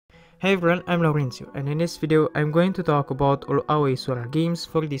Hey everyone, I'm Laurencio, and in this video I'm going to talk about all Aoi Sora games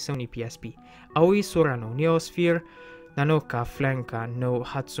for the SONY PSP. Aoi Sora no Neosphere, Nanoca, Flanka no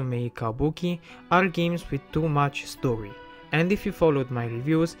Hatsumei Koubouki are games with too much story. And if you followed my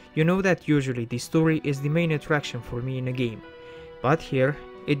reviews, you know that usually the story is the main attraction for me in a game. But here,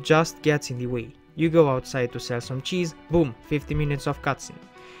 it just gets in the way. You go outside to sell some cheese, boom, 50 minutes of cutscene.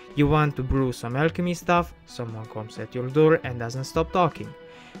 You want to brew some alchemy stuff, someone comes at your door and doesn't stop talking.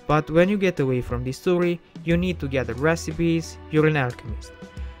 But when you get away from the story, you need to gather recipes, you're an alchemist.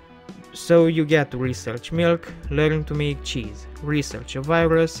 So you get to research milk, learn to make cheese, research a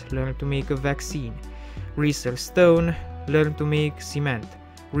virus, learn to make a vaccine, research stone, learn to make cement,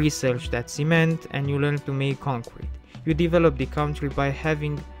 research that cement and you learn to make concrete. You develop the country by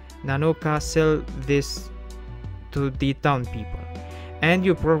having Nanoca sell this to the town people. And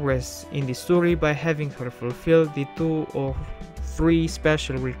you progress in the story by having her fulfill the 2 or 3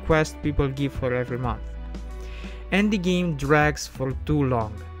 special requests people give her every month. And the game drags for too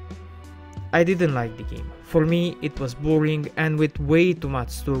long. I didn't like the game. For me, it was boring and with way too much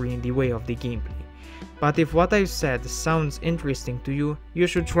story in the way of the gameplay. But if what I've said sounds interesting to you, you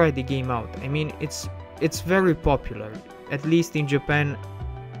should try the game out. I mean, it's very popular, at least in Japan.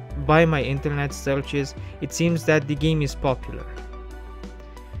 By my internet searches, it seems that the game is popular.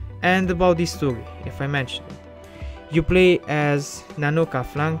 And about the story, if I mention it. You play as Nanoca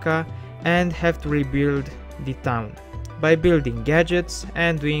Flanka and have to rebuild the town by building gadgets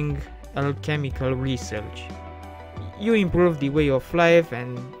and doing alchemical research. You improve the way of life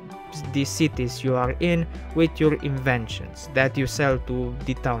and the cities you are in with your inventions that you sell to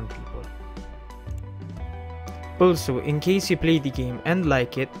the town people. Also, in case you play the game and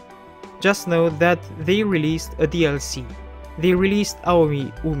like it, just know that they released a DLC. They released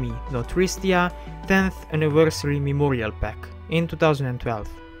Aoi no Tristia 10th Anniversary Memorial Pack in 2012.